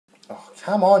Oh,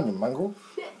 come on, you mongrel.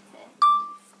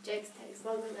 Jake's takes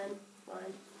longer than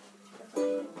mine.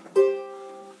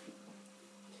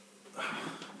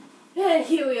 And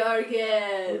here we are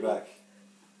again. We're back.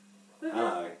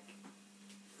 Hello.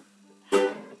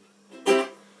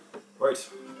 Right.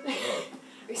 Oh.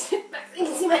 Back so you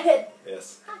can see my head.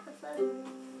 Yes.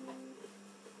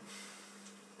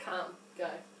 Calm. Go.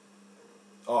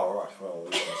 Oh, right. Well,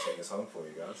 we're going to sing a song for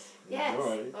you guys. Yes.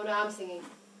 Alrighty. Oh no, I'm singing.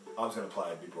 I'm just going to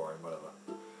play a bit boring, whatever.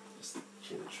 Just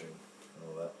cheer the tune and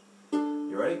all that.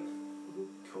 You ready? Mm-hmm.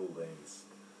 Cool beans.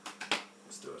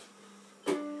 Let's do it.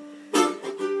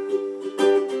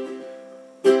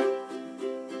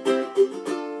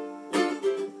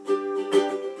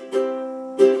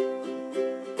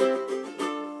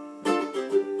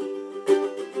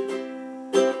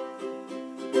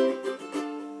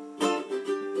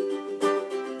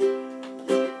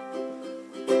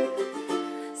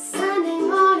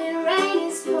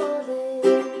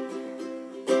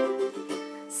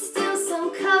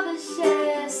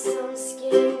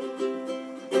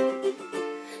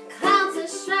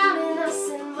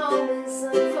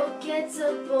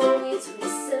 We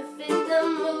twist and fit the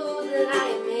mood that I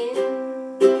am in.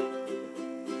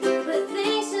 But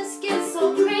things just get so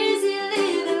crazy,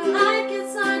 living life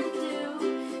gets hard to do.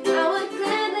 I would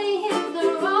gladly hit the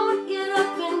road, get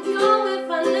up and go if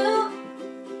I knew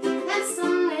that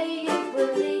someday it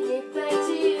would lead me back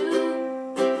to you.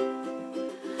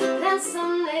 That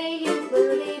someday it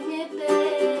would lead me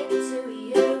back to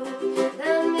you.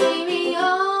 That maybe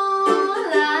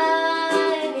all I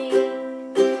need.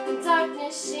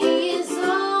 Darkness, she is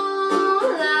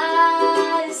all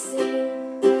I see.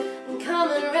 Come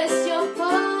and rest your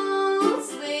bones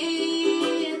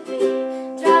with me.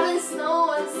 Driving snow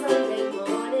on Sunday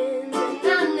morning, and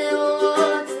I never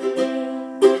want to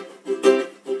leave.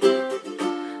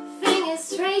 Fingers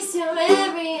trace your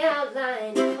every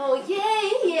outline. Oh yeah.